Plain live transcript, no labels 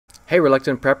Hey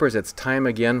Reluctant Preppers, it's time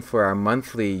again for our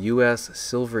monthly U.S.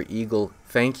 Silver Eagle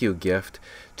thank you gift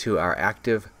to our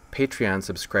active Patreon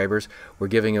subscribers. We're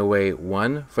giving away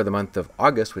one for the month of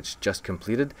August, which just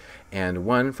completed, and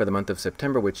one for the month of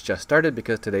September, which just started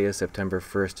because today is September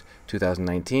 1st,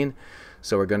 2019.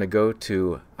 So we're going to go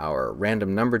to our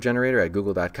random number generator at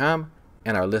google.com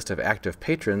and our list of active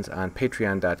patrons on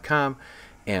patreon.com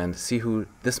and see who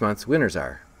this month's winners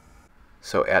are.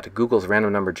 So at Google's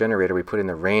random number generator, we put in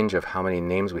the range of how many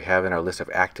names we have in our list of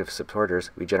active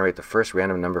supporters. We generate the first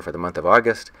random number for the month of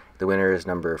August. The winner is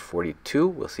number 42.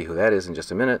 We'll see who that is in just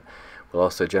a minute. We'll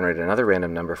also generate another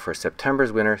random number for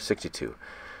September's winner, 62.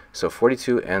 So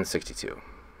 42 and 62.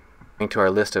 Going to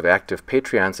our list of active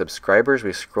Patreon subscribers,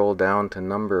 we scroll down to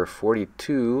number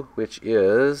 42, which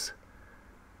is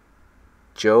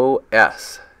Joe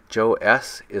S. Joe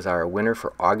S. is our winner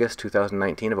for August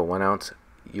 2019 of a 1-ounce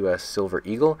U.S. Silver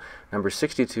Eagle. Number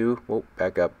 62, whoa,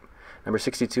 back up. Number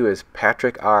 62 is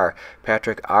Patrick R.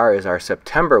 Patrick R. is our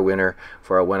September winner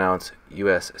for a 1-ounce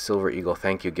U.S. Silver Eagle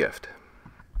thank you gift.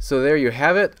 So there you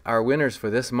have it. Our winners for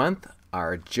this month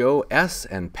are Joe S.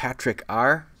 and Patrick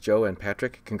R. Joe and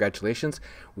Patrick, congratulations.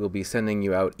 We'll be sending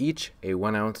you out each a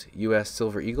 1-ounce U.S.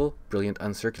 Silver Eagle, brilliant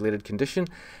uncirculated condition,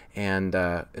 and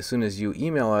as soon as you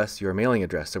email us your mailing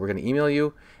address. So we're going to email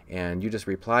you, and you just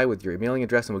reply with your mailing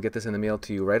address, and we'll get this in the mail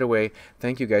to you right away.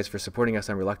 Thank you guys for supporting us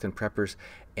on Reluctant Preppers,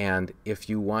 and if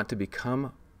you want to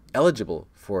become eligible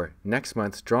for next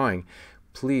month's drawing,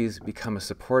 please become a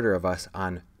supporter of us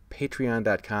on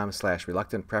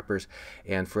patreon.com/reluctantpreppers,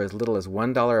 and for as little as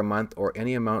 $1 a month or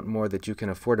any amount more that you can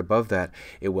afford above that,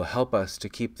 it will help us to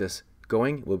keep this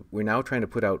going. We're now trying to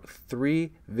put out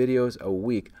 3 videos a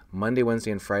week. Monday,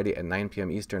 Wednesday, and Friday at 9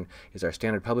 p.m. Eastern is our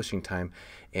standard publishing time,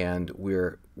 and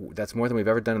that's more than we've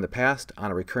ever done in the past on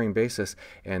a recurring basis,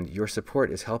 and your support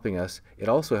is helping us. It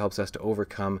also helps us to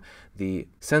overcome the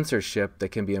censorship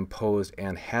that can be imposed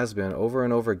and has been over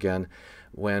and over again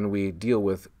when we deal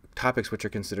with topics which are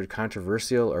considered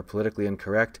controversial or politically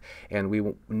incorrect, and we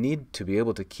need to be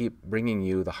able to keep bringing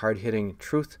you the hard-hitting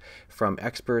truth from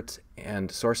experts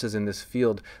and sources in this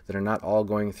field that are not all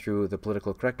going through the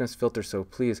political correctness filter. So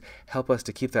please help us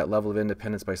to keep that level of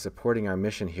independence by supporting our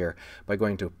mission here by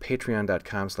going to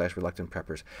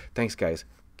patreon.com/reluctantpreppers. Thanks guys.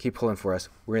 Keep pulling for us.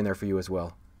 We're in there for you as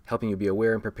well, helping you be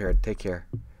aware and prepared. Take care.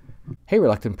 Hey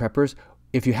Reluctant Preppers.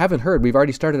 If you haven't heard, we've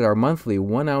already started our monthly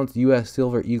 1-ounce U.S.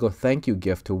 Silver Eagle thank you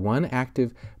gift to one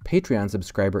active Patreon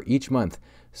subscriber each month,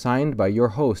 signed by your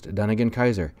host, Dunnigan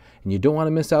Kaiser. And you don't want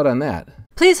to miss out on that.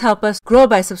 Please help us grow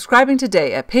by subscribing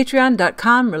today at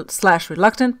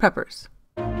patreon.com/reluctantpreppers.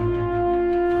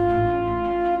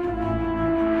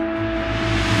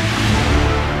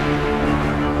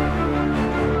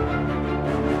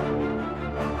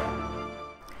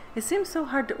 It seems so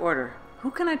hard to order. Who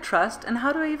can I trust, and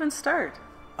how do I even start?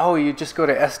 Oh, you just go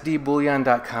to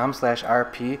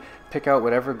sdbullion.com/rp, pick out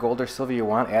whatever gold or silver you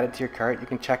want, add it to your cart, you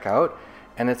can check out,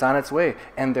 and it's on its way.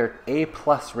 And they're A+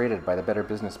 rated by the Better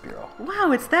Business Bureau.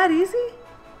 Wow, it's that easy?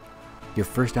 Your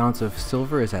first ounce of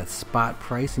silver is at spot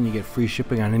price, and you get free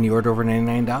shipping on any order over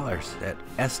 $99 at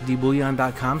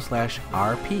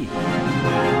sdbullion.com/rp.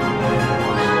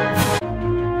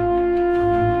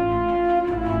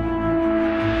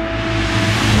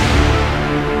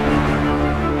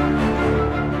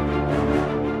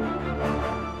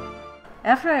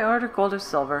 After I order gold or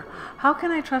silver, how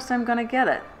can I trust I'm going to get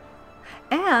it?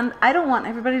 And I don't want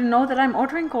everybody to know that I'm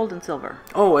ordering gold and silver.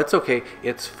 Oh, it's okay.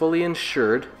 It's fully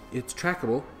insured. It's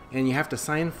trackable, and you have to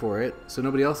sign for it, so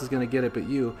nobody else is going to get it but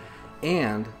you.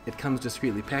 And it comes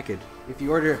discreetly packaged. If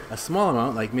you order a small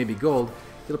amount, like maybe gold,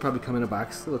 it'll probably come in a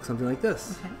box that looks something like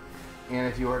this. Okay. And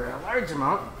if you order a large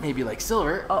amount, maybe like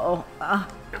silver, it'll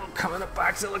come in a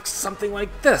box that looks something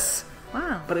like this.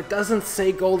 Wow. But it doesn't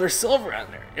say gold or silver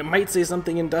on there. It might say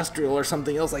something industrial or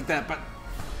something else like that, but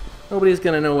nobody's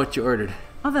going to know what you ordered.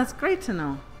 Oh, that's great to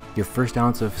know. Your first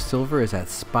ounce of silver is at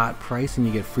spot price, and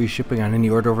you get free shipping on any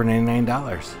order over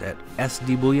 $99 at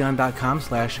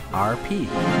sdbullion.com/rp.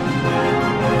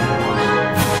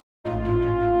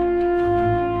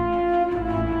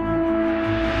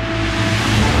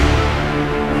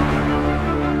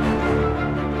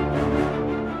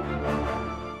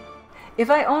 If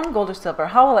I own gold or silver,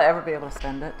 how will I ever be able to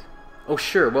spend it? Oh,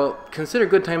 sure. Well, consider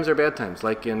good times or bad times.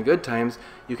 Like in good times,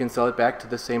 you can sell it back to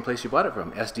the same place you bought it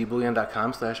from.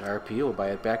 sdbullion.com/rp will buy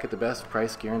it back at the best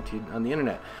price guaranteed on the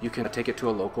internet. You can take it to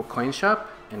a local coin shop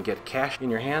and get cash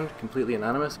in your hand, completely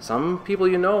anonymous. Some people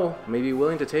you know may be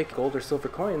willing to take gold or silver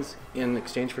coins in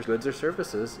exchange for goods or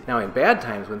services. Now, in bad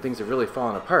times, when things have really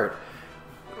fallen apart,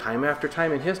 time after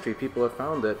time in history, people have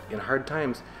found that in hard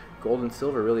times, gold and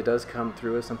silver really does come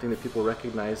through as something that people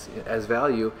recognize as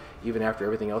value even after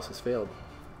everything else has failed.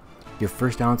 Your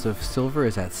first ounce of silver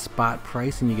is at spot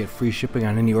price, and you get free shipping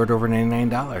on any order over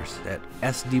 $99 at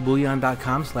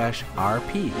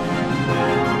sdbullion.com/RP.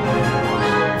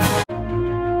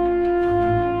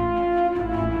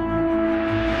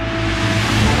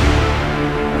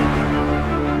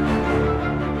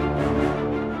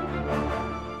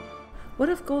 What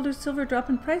if gold or silver drop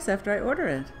in price after I order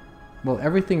it? Well,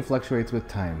 everything fluctuates with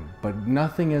time, but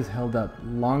nothing has held up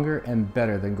longer and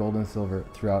better than gold and silver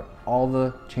throughout all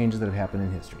the changes that have happened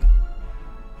in history.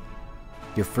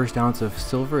 Your first ounce of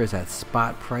silver is at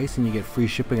spot price, and you get free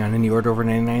shipping on any order over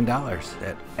 $99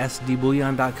 at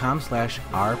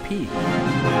sdbullion.com/RP.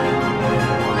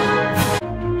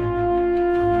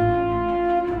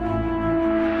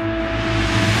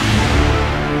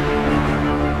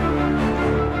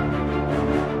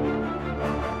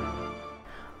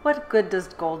 What good does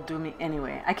gold do me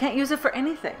anyway? I can't use it for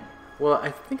anything. Well, I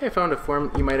think I found a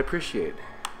form you might appreciate.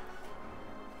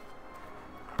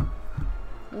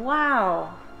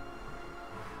 Wow.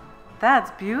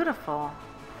 That's beautiful.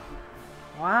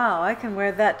 Wow, I can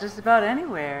wear that just about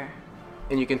anywhere.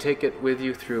 And you can take it with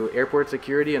you through airport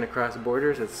security and across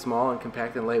borders. It's small and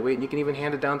compact and lightweight, and you can even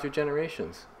hand it down through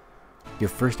generations. Your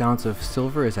first ounce of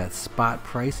silver is at spot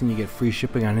price, and you get free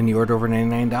shipping on any order over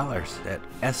 $99 at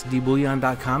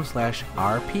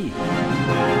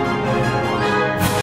sdbullion.com/RP.